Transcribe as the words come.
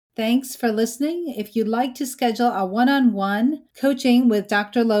Thanks for listening. If you'd like to schedule a one-on-one coaching with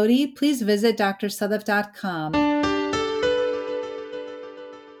Dr. Lodi, please visit drsadaf.com.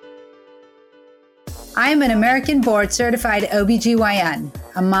 I'm an American board certified OBGYN,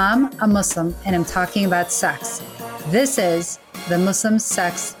 a mom, a Muslim, and I'm talking about sex. This is the Muslim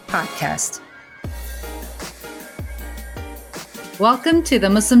Sex Podcast. Welcome to the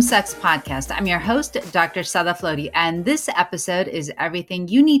Muslim Sex Podcast. I'm your host, Dr. Sadaf Lodi, and this episode is everything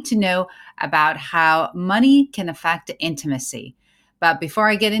you need to know about how money can affect intimacy. But before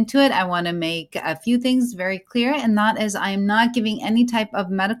I get into it, I want to make a few things very clear, and that is I am not giving any type of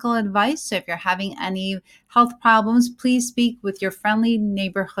medical advice. So if you're having any health problems, please speak with your friendly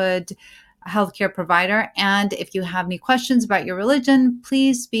neighborhood healthcare provider. And if you have any questions about your religion,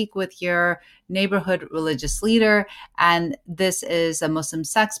 please speak with your neighborhood religious leader. And this is a Muslim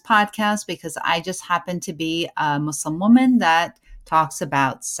sex podcast because I just happen to be a Muslim woman that talks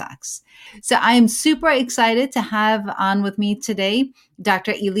about sex. So I am super excited to have on with me today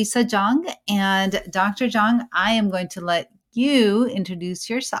Dr. Elisa Chiang. And Dr. Chiang, I am going to let you introduce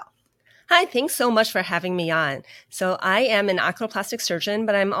yourself. Hi, thanks so much for having me on. So I am an oculoplastic surgeon,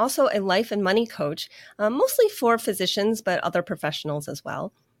 but I'm also a life and money coach, mostly for physicians, but other professionals as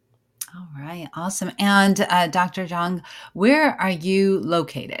well. All right, awesome. And Dr. Chiang, where are you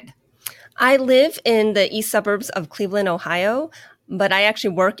located? I live in the east suburbs of Cleveland, Ohio, but I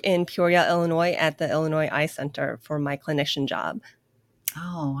actually work in Peoria, Illinois at the Illinois Eye Center for my clinician job.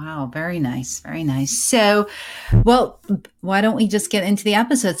 Oh, wow. Very nice. Very nice. So, well, why don't we just get into the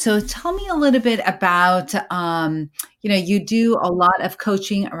episode? So tell me a little bit about, you do a lot of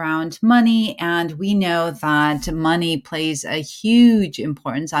coaching around money, and we know that money plays a huge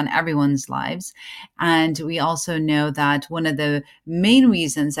importance on everyone's lives. And we also know that one of the main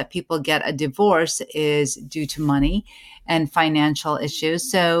reasons that people get a divorce is due to money and financial issues.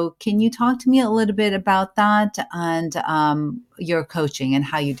 So can you talk to me a little bit about that and your coaching and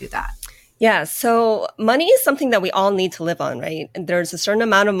how you do that? Yeah, so money is something that we all need to live on, right? And there's a certain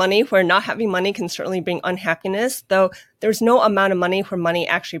amount of money where not having money can certainly bring unhappiness, though there's no amount of money where money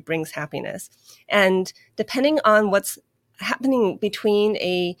actually brings happiness. And depending on what's happening between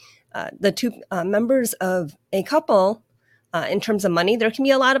the two members of a couple, in terms of money, there can be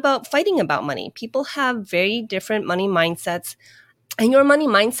a lot about fighting about money. People have very different money mindsets, and your money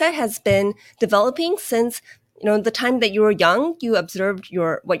mindset has been developing since the time that you were young. You observed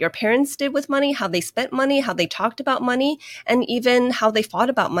what your parents did with money, how they spent money, how they talked about money, and even how they fought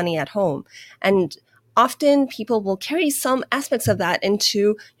about money at home. And often people will carry some aspects of that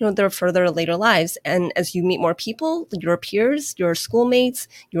into their further later lives. And as you meet more people, your peers, your schoolmates,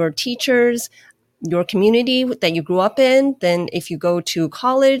 your teachers, your community that you grew up in, then if you go to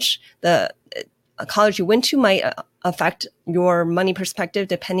college, the college you went to might affect your money perspective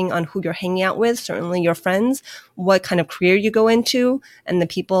depending on who you're hanging out with, certainly your friends, what kind of career you go into, and the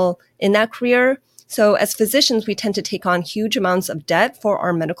people in that career. So as physicians, we tend to take on huge amounts of debt for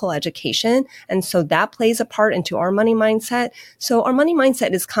our medical education. And so that plays a part into our money mindset. So our money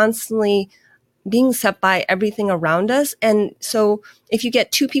mindset is constantly being set by everything around us. And so if you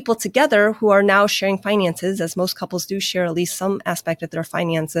get two people together who are now sharing finances, as most couples do share at least some aspect of their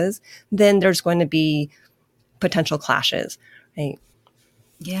finances, then there's going to be potential clashes, right?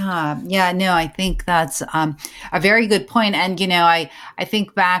 Yeah. No, I think that's a very good point. And, I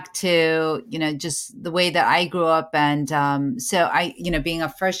think back to, just the way that I grew up. And so being a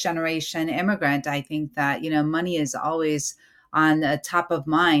first generation immigrant, I think that, money is always on the top of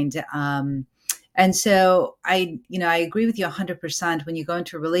mind. And so I agree with you 100% when you go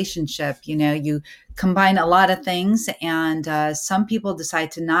into a relationship, you combine a lot of things, and some people decide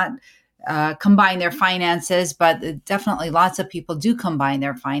to not combine their finances, but definitely lots of people do combine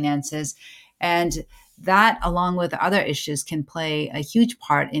their finances. And that, along with other issues, can play a huge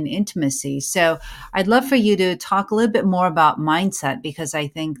part in intimacy. So I'd love for you to talk a little bit more about mindset, because I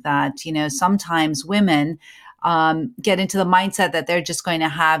think that, sometimes women get into the mindset that they're just going to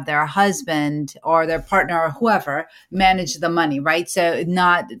have their husband or their partner or whoever manage the money, right? So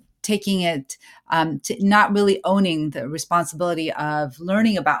not taking it, not really owning the responsibility of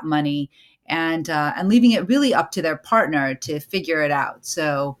learning about money and leaving it really up to their partner to figure it out.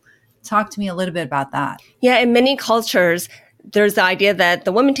 So talk to me a little bit about that. Yeah, in many cultures, there's the idea that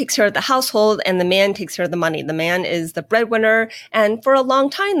the woman takes care of the household and the man takes care of the money. The man is the breadwinner. And for a long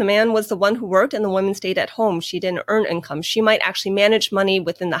time, the man was the one who worked and the woman stayed at home. She didn't earn income. She might actually manage money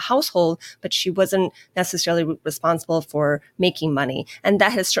within the household, but she wasn't necessarily responsible for making money. And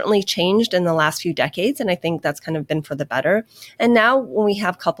that has certainly changed in the last few decades. And I think that's kind of been for the better. And now when we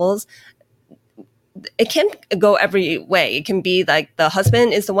have couples, it can go every way. It can be like the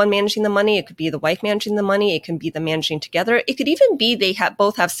husband is the one managing the money. It could be the wife managing the money. It can be them managing together. It could even be they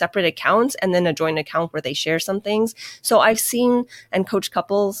both have separate accounts and then a joint account where they share some things. So I've seen and coach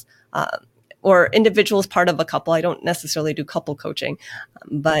couples or individuals part of a couple. I don't necessarily do couple coaching,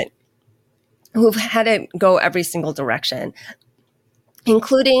 but who've had it go every single direction,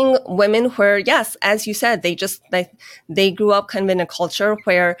 including women where, yes, as you said, they grew up kind of in a culture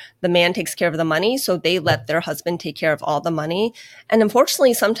where the man takes care of the money. So they let their husband take care of all the money. And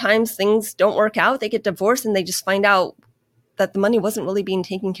unfortunately, sometimes things don't work out. They get divorced and they just find out that the money wasn't really being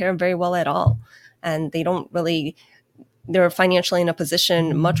taken care of very well at all. And they're financially in a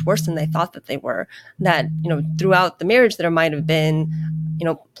position much worse than they thought that they were. That, throughout the marriage, there might have been,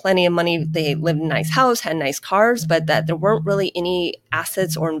 plenty of money. They lived in a nice house, had nice cars, but that there weren't really any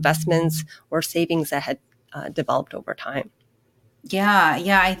assets or investments or savings that had developed over time. Yeah,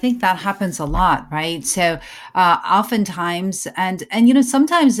 yeah, I think that happens a lot, right? So, oftentimes, and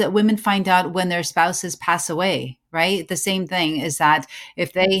sometimes that women find out when their spouses pass away, right? The same thing is that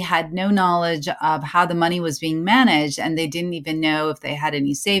if they had no knowledge of how the money was being managed, and they didn't even know if they had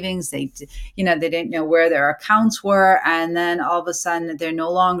any savings, they didn't know where their accounts were, and then all of a sudden they're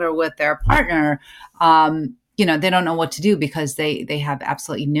no longer with their partner. They don't know what to do because they have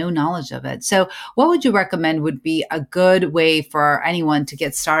absolutely no knowledge of it. So what would you recommend would be a good way for anyone to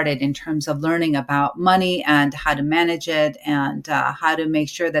get started in terms of learning about money and how to manage it and how to make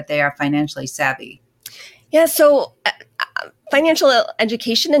sure that they are financially savvy? Yeah, so financial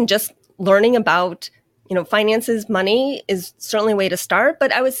education and just learning about finances, money is certainly a way to start.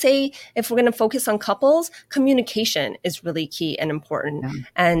 But I would say if we're going to focus on couples, communication is really key and important. Yeah.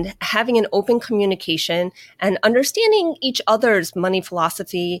 And having an open communication and understanding each other's money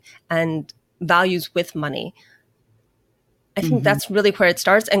philosophy and values with money. I think that's really where it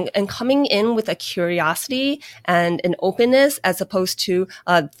starts, and coming in with a curiosity and an openness as opposed to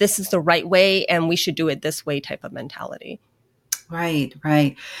this is the right way and we should do it this way type of mentality. Right,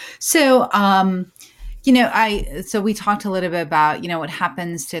 right. So, so we talked a little bit about, what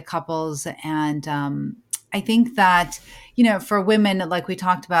happens to couples. And I think that, for women, like we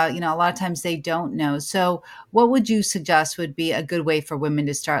talked about, a lot of times they don't know. So what would you suggest would be a good way for women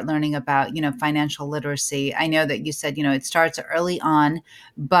to start learning about, financial literacy? I know that you said, it starts early on,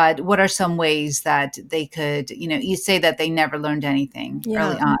 but what are some ways that they could, you say that they never learned anything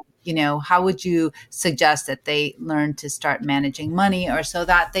early on. How would you suggest that they learn to start managing money or so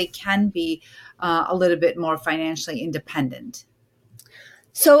that they can be a little bit more financially independent?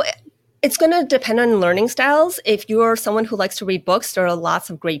 So it's going to depend on learning styles. If you're someone who likes to read books, there are lots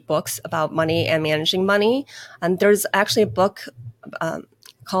of great books about money and managing money. And there's actually a book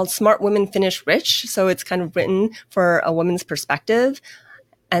called Smart Women Finish Rich. So it's kind of written for a woman's perspective.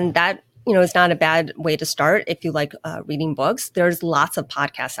 And that is not a bad way to start if you like reading books. There's lots of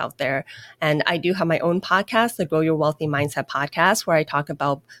podcasts out there. And I do have my own podcast, the Grow Your Wealthy Mindset podcast, where I talk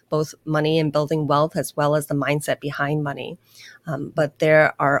about both money and building wealth as well as the mindset behind money. But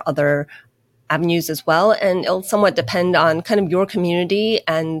there are other avenues as well. And it'll somewhat depend on kind of your community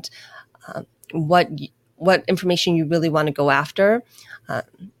and what information you really want to go after.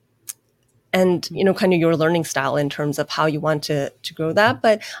 And, kind of your learning style in terms of how you want to grow that.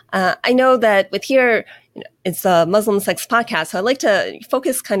 But I know that with here, it's a Muslim sex podcast. So I'd like to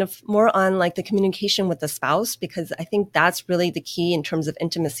focus kind of more on like the communication with the spouse, because I think that's really the key in terms of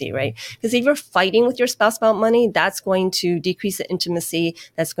intimacy, right? Because if you're fighting with your spouse about money, that's going to decrease the intimacy.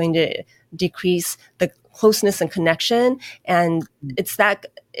 That's going to decrease the closeness and connection. And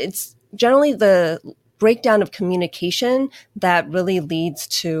it's generally the breakdown of communication that really leads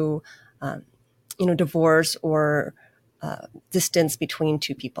to divorce or distance between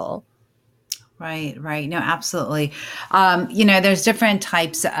two people. Right, right. No, absolutely. There's different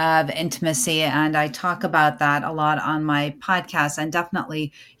types of intimacy, and I talk about that a lot on my podcast. And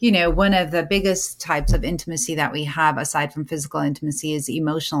definitely, one of the biggest types of intimacy that we have, aside from physical intimacy, is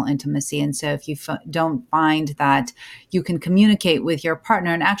emotional intimacy. And so if you don't find that you can communicate with your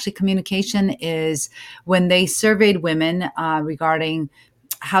partner, and actually communication is, when they surveyed women regarding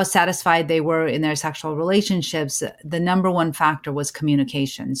how satisfied they were in their sexual relationships, the number one factor was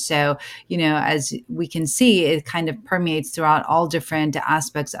communication. So, as we can see, it kind of permeates throughout all different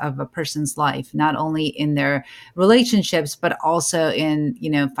aspects of a person's life, not only in their relationships, but also in,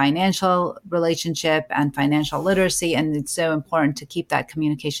 financial relationship and financial literacy. And it's so important to keep that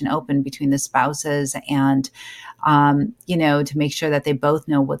communication open between the spouses and to make sure that they both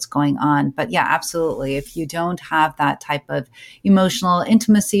know what's going on. But yeah, absolutely. If you don't have that type of emotional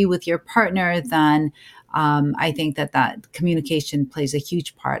intimacy with your partner, then I think that communication plays a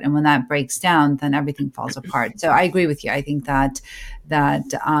huge part, and when that breaks down, then everything falls apart. So I agree with you. I think that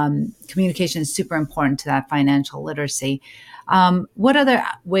communication is super important to that financial literacy. What other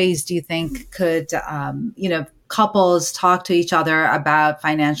ways do you think could couples talk to each other about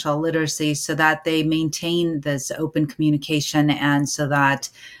financial literacy so that they maintain this open communication and so that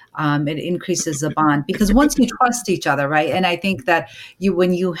it increases the bond? Because once you trust each other, right? And I think that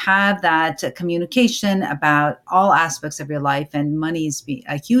when you have that communication about all aspects of your life, and money is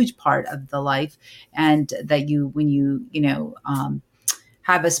a huge part of the life, and that when you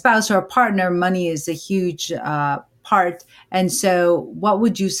have a spouse or a partner, money is a huge part. And so, what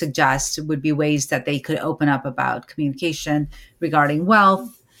would you suggest would be ways that they could open up about communication regarding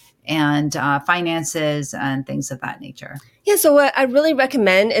wealth and finances and things of that nature? Yeah, so what I really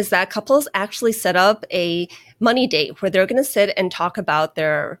recommend is that couples actually set up a money date where they're going to sit and talk about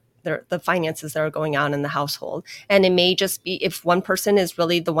the finances that are going on in the household. And it may just be, if one person is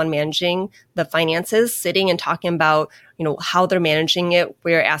really the one managing the finances, sitting and talking about, how they're managing it,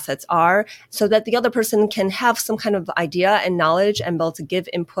 where assets are, so that the other person can have some kind of idea and knowledge and be able to give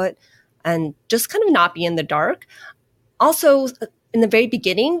input and just kind of not be in the dark. Also, in the very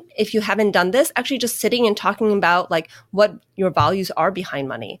beginning, if you haven't done this, actually just sitting and talking about like what your values are behind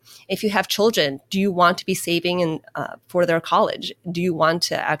money. If you have children, do you want to be saving for their college? Do you want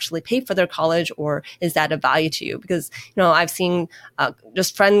to actually pay for their college, or is that a value to you? Because I've seen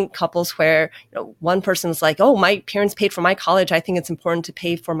just friend couples where one person's like, "Oh, my parents paid for my college. I think it's important to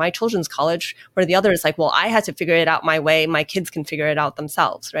pay for my children's college," where the other is like, "Well, I had to figure it out my way. My kids can figure it out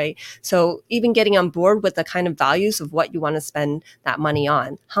themselves," right? So even getting on board with the kind of values of what you want to spend that money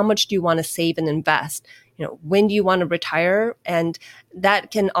on. How much do you want to save and invest? When do you want to retire? And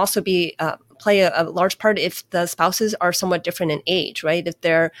that can also be play a large part if the spouses are somewhat different in age, right? If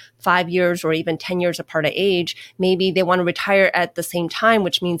they're 5 years or even 10 years apart of age, maybe they want to retire at the same time,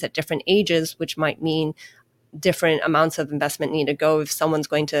 which means at different ages, which might mean different amounts of investment need to go. If someone's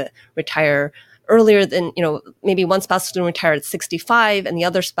going to retire earlier than, maybe one spouse is going to retire at 65 and the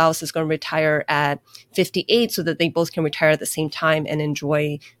other spouse is going to retire at 58, so that they both can retire at the same time and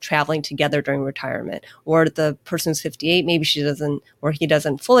enjoy traveling together during retirement. Or the person's 58, maybe she doesn't, or he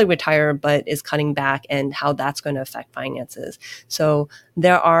doesn't fully retire, but is cutting back, and how that's going to affect finances. So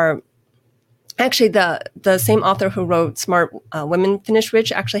there are actually the same author who wrote Smart Women Finish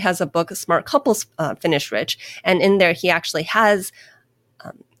Rich actually has a book, Smart Couples Finish Rich. And in there, he actually has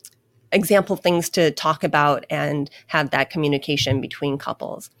example things to talk about and have that communication between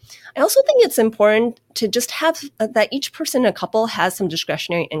couples. I also think it's important to just have that each person in a couple has some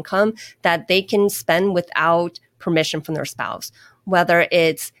discretionary income that they can spend without permission from their spouse, whether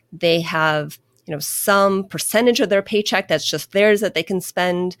it's they have some percentage of their paycheck that's just theirs that they can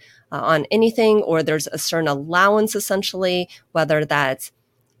spend on anything, or there's a certain allowance essentially, whether that's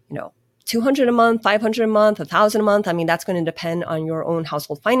 200 a month, 500 a month, 1,000 a month. I mean, that's going to depend on your own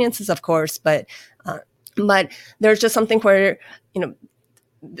household finances, of course, but there's just something where, you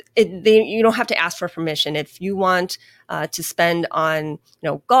don't have to ask for permission. If you want to spend on,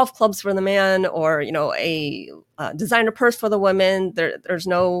 golf clubs for the man, or, a designer purse for the woman, there's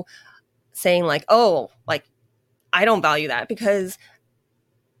no saying like, oh, like, I don't value that, because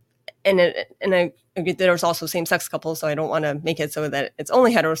there's also same-sex couples, so I don't want to make it so that it's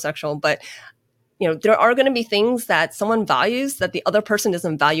only heterosexual, but there are going to be things that someone values that the other person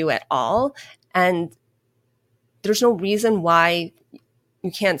doesn't value at all, and there's no reason why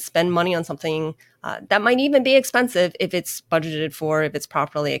you can't spend money on something that might even be expensive if it's budgeted for, if it's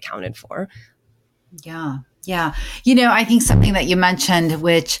properly accounted for. Yeah. Yeah. I think something that you mentioned,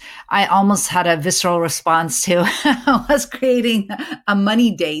 which I almost had a visceral response to, was creating a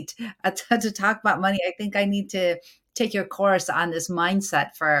money date to talk about money. I think I need to take your course on this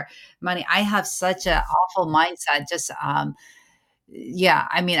mindset for money. I have such an awful mindset.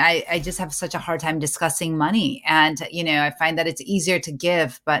 I just have such a hard time discussing money. And, I find that it's easier to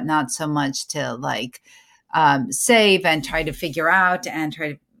give, but not so much to save and try to figure out and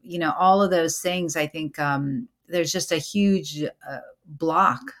try to, all of those things. I think there's just a huge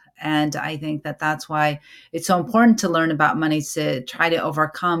block. And I think that that's why it's so important to learn about money, to try to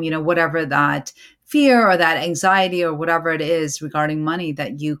overcome, whatever that fear or that anxiety or whatever it is regarding money,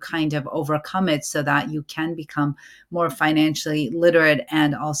 that you kind of overcome it so that you can become more financially literate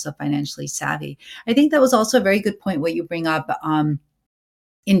and also financially savvy. I think that was also a very good point what you bring up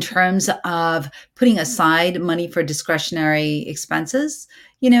in terms of putting aside money for discretionary expenses,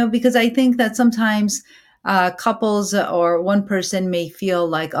 because I think that sometimes couples or one person may feel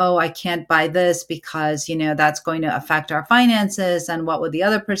like, oh, I can't buy this because, that's going to affect our finances. And what would the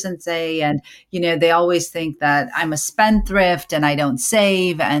other person say? And, they always think that I'm a spendthrift and I don't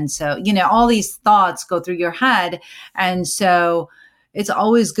save. And so, all these thoughts go through your head. And so, it's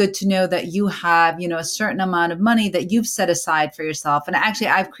always good to know that you have, a certain amount of money that you've set aside for yourself. And actually,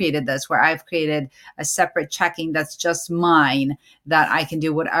 I've created this where I've created a separate checking that's just mine that I can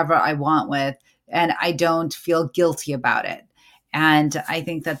do whatever I want with, and I don't feel guilty about it. And I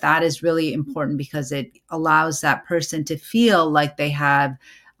think that that is really important because it allows that person to feel like they have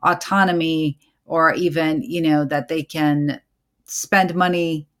autonomy, or even, that they can spend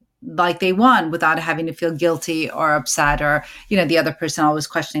money like they want without having to feel guilty or upset, or, the other person always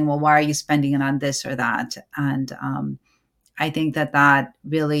questioning, well, why are you spending it on this or that? And I think that that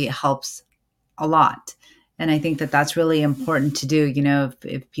really helps a lot. And I think that that's really important to do,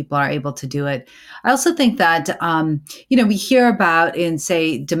 if people are able to do it. I also think that, we hear about in,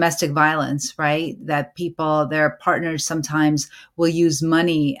 say, domestic violence, right? That people, their partners sometimes will use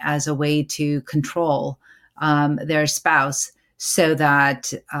money as a way to control their spouse, so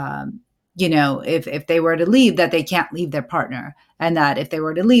that, if they were to leave, that they can't leave their partner. And that if they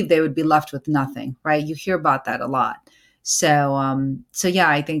were to leave, they would be left with nothing, right? You hear about that a lot. So yeah,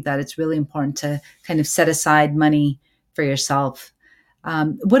 I think that it's really important to kind of set aside money for yourself.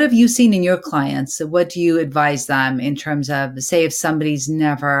 What have you seen in your clients? So what do you advise them in terms of, say, if somebody's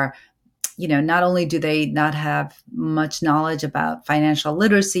never, not only do they not have much knowledge about financial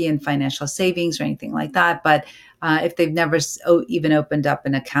literacy and financial savings or anything like that, but if they've never even opened up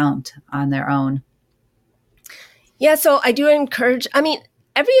an account on their own? Yeah, so I do encourage, I mean,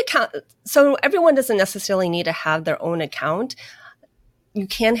 every account, so everyone doesn't necessarily need to have their own account. You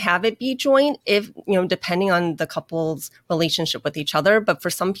can have it be joint if, depending on the couple's relationship with each other. But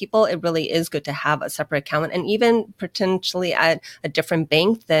for some people, it really is good to have a separate account, and even potentially at a different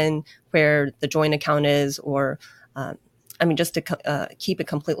bank than where the joint account is, or, just to keep it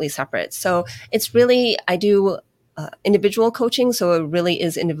completely separate. So it's really, I do individual coaching. So it really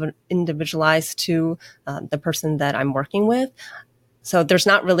is individualized to the person that I'm working with. So there's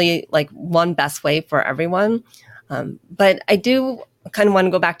not really like one best way for everyone. But I do kind of want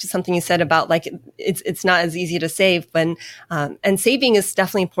to go back to something you said about like it's not as easy to save when and saving is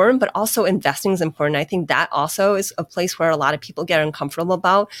definitely important, but also investing is important. I think that also is a place where a lot of people get uncomfortable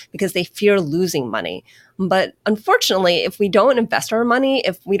about because they fear losing money. But unfortunately, if we don't invest our money,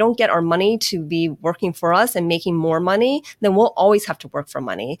 if we don't get our money to be working for us and making more money, then we'll always have to work for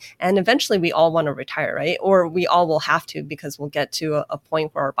money. And eventually we all want to retire, right? Or we all will have to, because we'll get to a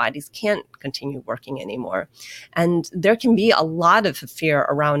point where our bodies can't continue working anymore. And there can be a lot of fear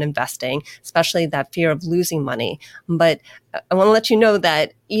around investing, especially that fear of losing money. But I want to let you know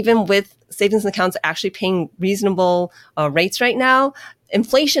that even with savings accounts actually paying reasonable rates right now,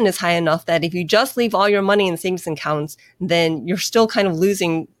 inflation is high enough that if you just leave all your money in savings accounts, then you're still kind of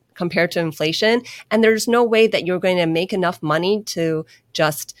losing compared to inflation. And there's no way that you're going to make enough money to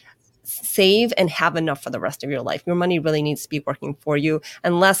just save and have enough for the rest of your life. Your money really needs to be working for you,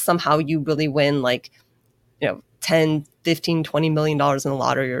 unless somehow you really win like, 10, 15, $20 million in the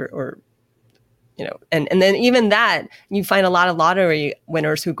lottery, or and then even that, you find a lot of lottery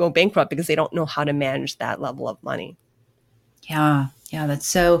winners who go bankrupt because they don't know how to manage that level of money. Yeah. Yeah. That's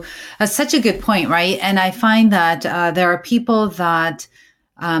such a good point. Right. And I find that there are people that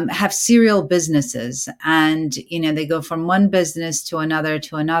have serial businesses, and, they go from one business to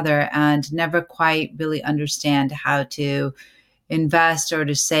another and never quite really understand how to invest or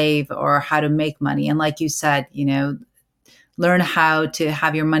to save or how to make money. And like you said, learn how to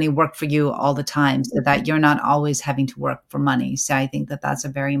have your money work for you all the time, so that you're not always having to work for money. So I think that that's a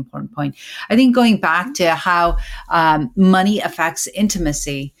very important point. I think going back to how money affects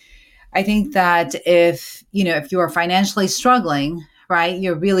intimacy, I think that if you are financially struggling, right,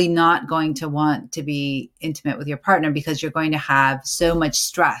 you're really not going to want to be intimate with your partner because you're going to have so much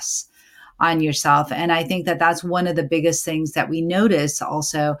stress on yourself. And I think that that's one of the biggest things that we notice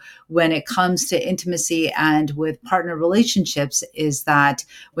also when it comes to intimacy and with partner relationships, is that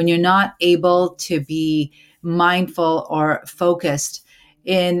when you're not able to be mindful or focused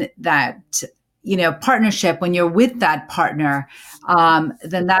in that partnership, when you're with that partner,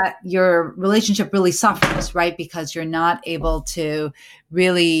 then that your relationship really suffers, right? Because you're not able to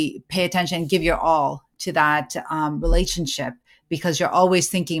really pay attention and give your all to that relationship, because you're always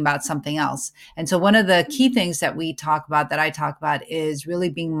thinking about something else. And so one of the key things that I talk about, is really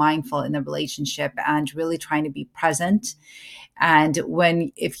being mindful in the relationship and really trying to be present. And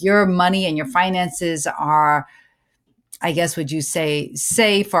if your money and your finances are I guess would you say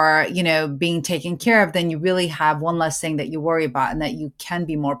safe or, being taken care of, then you really have one less thing that you worry about and that you can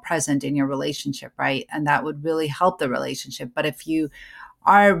be more present in your relationship, right? And that would really help the relationship. But if you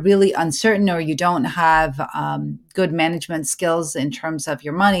are really uncertain or you don't have good management skills in terms of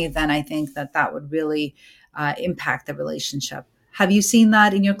your money, then I think that that would really impact the relationship. Have you seen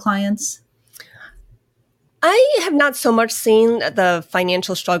that in your clients? I have not so much seen the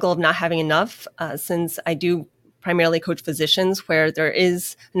financial struggle of not having enough, since I do primarily coach physicians where there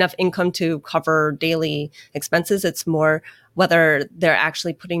is enough income to cover daily expenses. It's more whether they're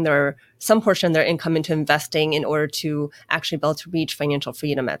actually putting some portion of their income into investing in order to actually be able to reach financial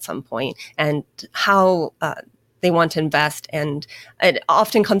freedom at some point, and how they want to invest. And it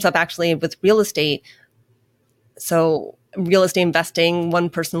often comes up actually with real estate. So real estate investing, one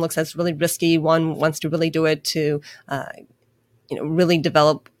person looks at as really risky, one wants to really do it to, really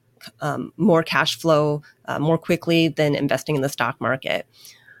develop more cash flow more quickly than investing in the stock market.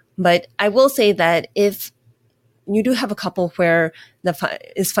 But I will say that if you do have a couple where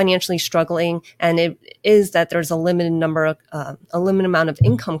is financially struggling, and it is that there's a limited amount of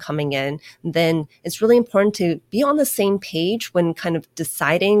income coming in, then it's really important to be on the same page when kind of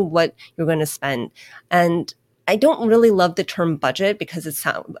deciding what you're going to spend. And I don't really love the term budget because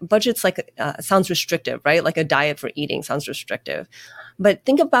budget's like sounds restrictive, right? Like a diet for eating sounds restrictive. But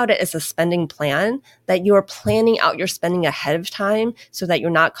think about it as a spending plan, that you are planning out your spending ahead of time so that you're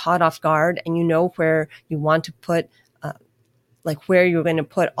not caught off guard, and you know where you want to put, like where you're going to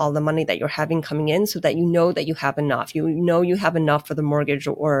put all the money that you're having coming in, so that you know that you have enough. You know you have enough for the mortgage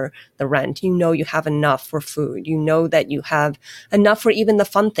or the rent. You know you have enough for food. You know that you have enough for even the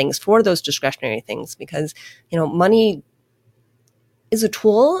fun things, for those discretionary things, because, money is a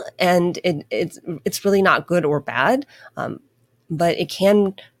tool, and it's really not good or bad. But it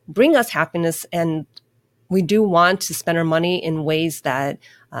can bring us happiness, and we do want to spend our money in ways that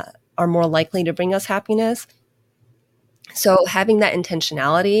are more likely to bring us happiness. So having that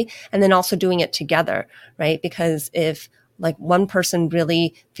intentionality, and then also doing it together, right? Because if like one person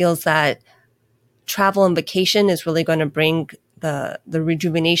really feels that travel and vacation is really going to bring the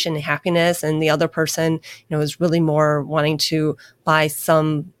rejuvenation and happiness, and the other person, is really more wanting to buy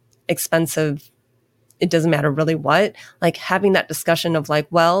some expensive, it doesn't matter really what, like having that discussion of like,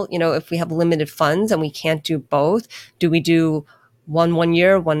 well, if we have limited funds and we can't do both, do we do one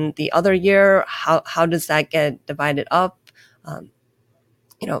year, one the other year? How does that get divided up?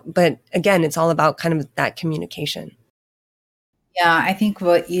 But again, it's all about kind of that communication. Yeah, I think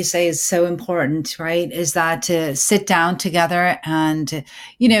what you say is so important, right? Is that to sit down together and,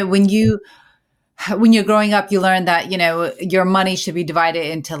 when you're growing up, you learn that, your money should be divided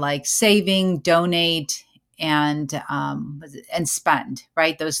into like saving, donate, and spend,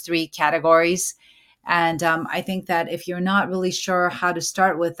 right? Those three categories. And I think that if you're not really sure how to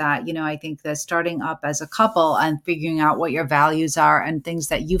start with that, I think that starting up as a couple and figuring out what your values are and things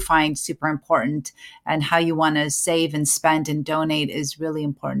that you find super important and how you want to save and spend and donate is really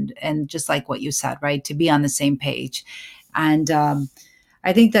important. And just like what you said, right, to be on the same page. And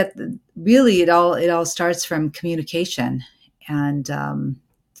I think that really it all starts from communication and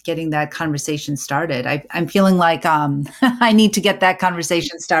getting that conversation started. I'm feeling like I need to get that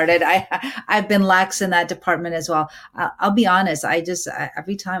conversation started. I've been lax in that department as well. I'll be honest.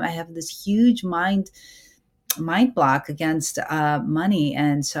 Every time I have this huge mind block against money,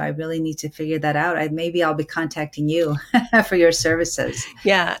 and so I really need to figure that out. Maybe I'll be contacting you for your services.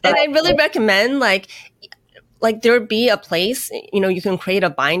 Yeah. But And I really recommend like there would be a place, you can create a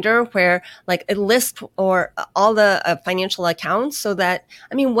binder where like a list or all the financial accounts, so that,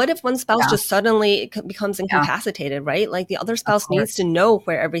 I mean, what if one spouse yeah, just suddenly becomes yeah, incapacitated, right? Like the other of spouse needs to course. know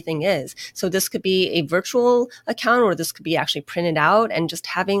where everything is. So this could be a virtual account, or this could be actually printed out, and just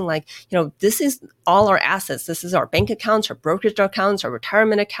having like, this is all our assets. This is our bank accounts, our brokerage accounts, our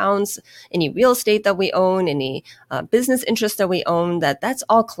retirement accounts, any real estate that we own, any business interests that we own, that's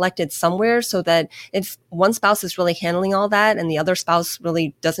all collected somewhere, so that if one spouse is really handling all that and the other spouse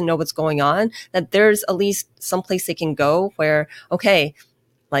really doesn't know what's going on, that there's at least someplace they can go where, okay,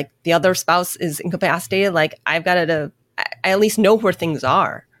 like the other spouse is incapacitated, like I've got I at least know where things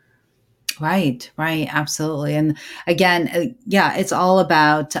are. Right, absolutely. And again, yeah, it's all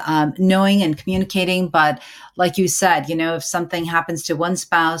about knowing and communicating. But like you said, if something happens to one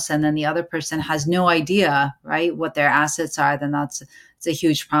spouse and then the other person has no idea, right, what their assets are, then it's a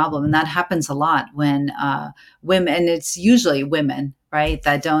huge problem. And that happens a lot when women, and it's usually women, right,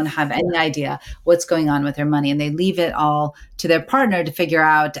 that don't have any idea what's going on with their money, and they leave it all to their partner to figure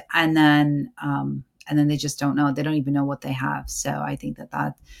out, and then they just don't know. They don't even know what they have. So I think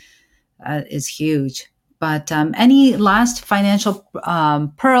that is huge. But any last financial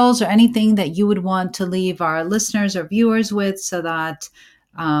pearls or anything that you would want to leave our listeners or viewers with so that,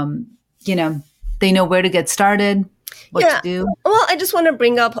 um, you know, they know where to get started, what to Yeah. do? Well, I just want to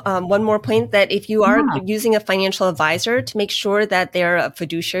bring up one more point that if you are Yeah. using a financial advisor, to make sure that they're a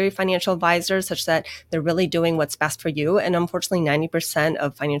fiduciary financial advisor such that they're really doing what's best for you. And unfortunately, 90%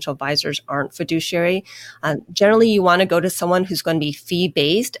 of financial advisors aren't fiduciary. Generally, you want to go to someone who's going to be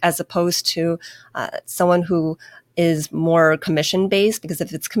fee-based as opposed to someone who is more commission based, because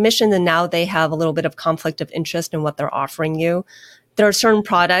if it's commission, then now they have a little bit of conflict of interest in what they're offering you. There are certain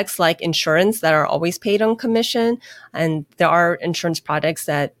products like insurance that are always paid on commission. And there are insurance products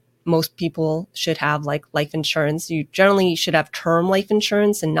that most people should have, like life insurance. You generally should have term life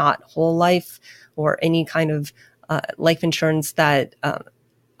insurance and not whole life or any kind of life insurance that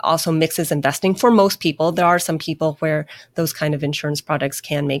also mixes investing. For most people, there are some people where those kind of insurance products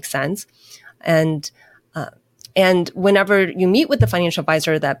can make sense. And whenever you meet with the financial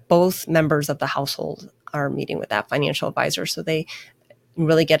advisor, that both members of the household are meeting with that financial advisor. So they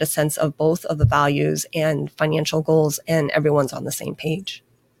really get a sense of both of the values and financial goals, and everyone's on the same page.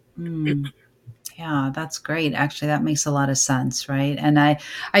 Yeah, that's great. Actually, that makes a lot of sense, right? And I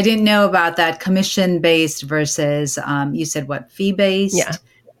didn't know about that commission based versus you said what, fee Yeah. based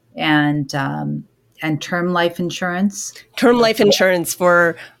and term life insurance. Term life insurance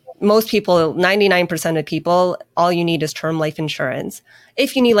for most people, 99% of people, all you need is term life insurance.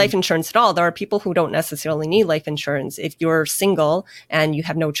 If you need life insurance at all, there are people who don't necessarily need life insurance. If you're single and you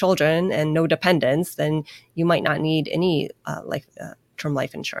have no children and no dependents, then you might not need any term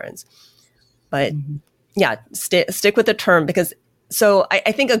life insurance. But yeah, stick with the term, because so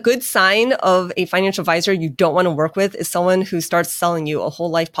I think a good sign of a financial advisor you don't want to work with is someone who starts selling you a whole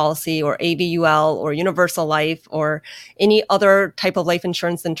life policy or ABUL or universal life or any other type of life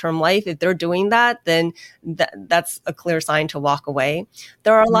insurance than term life. If they're doing that, then that's a clear sign to walk away.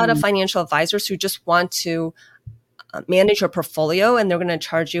 There are a lot of financial advisors who just want to manage your portfolio, and they're going to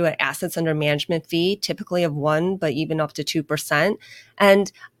charge you an assets under management fee, typically of 1%, but even up to 2%.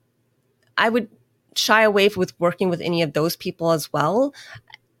 And I would shy away with working with any of those people as well,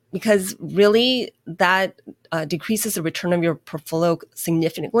 because really that decreases the return of your portfolio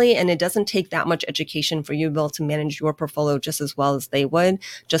significantly. And it doesn't take that much education for you to be able to manage your portfolio just as well as they would,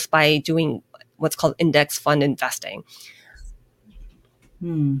 just by doing what's called index fund investing.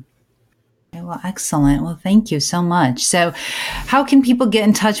 Okay, well, excellent. Well, thank you so much. So, how can people get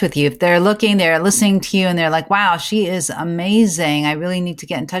in touch with you if they're listening to you, and they're like, wow, she is amazing. I really need to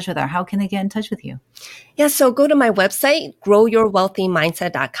get in touch with her. How can they get in touch with you? Yeah, so go to my website,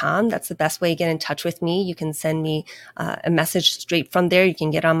 growyourwealthymindset.com. That's the best way to get in touch with me. You can send me a message straight from there. You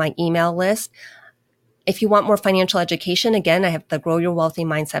can get on my email list. If you want more financial education, again, I have the Grow Your Wealthy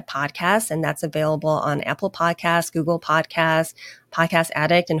Mindset podcast, and that's available on Apple Podcasts, Google Podcasts, Podcast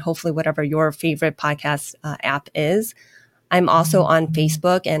Addict, and hopefully whatever your favorite podcast app is. I'm also on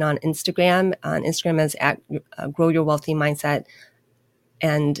Facebook and on Instagram. On Instagram is at Grow Your Wealthy Mindset,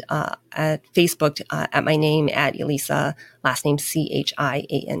 and at Facebook at my name, at Elisa, last name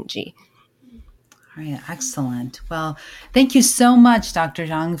Chiang. All right, excellent. Well, thank you so much, Dr.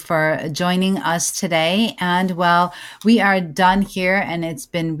 Zhang, for joining us today. And well, we are done here, and it's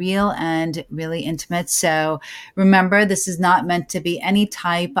been real and really intimate. So remember, this is not meant to be any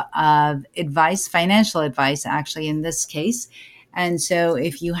type of advice, financial advice, actually, in this case. And so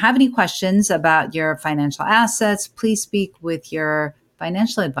if you have any questions about your financial assets, please speak with your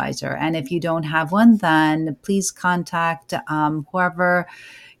financial advisor. And if you don't have one, then please contact whoever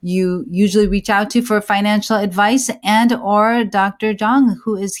you usually reach out to for financial advice, and or Dr. Zhang,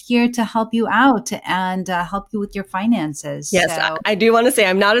 who is here to help you out and help you with your finances. Yes, so I do want to say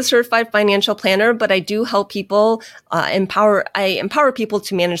I'm not a certified financial planner, but I do help people I empower people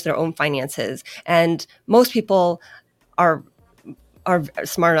to manage their own finances. And most people are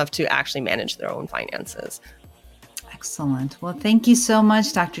smart enough to actually manage their own finances. Excellent. Well, thank you so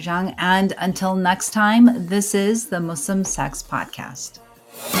much, Dr. Zhang. And until next time, this is the Muslim Sex Podcast.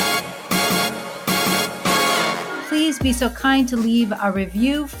 Please be so kind to leave a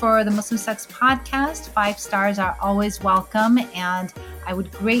review for the Muslim Sex Podcast. 5 stars are always welcome, and I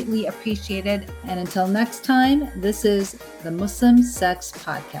would greatly appreciate it. And until next time, this is the Muslim Sex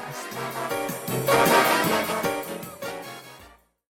Podcast.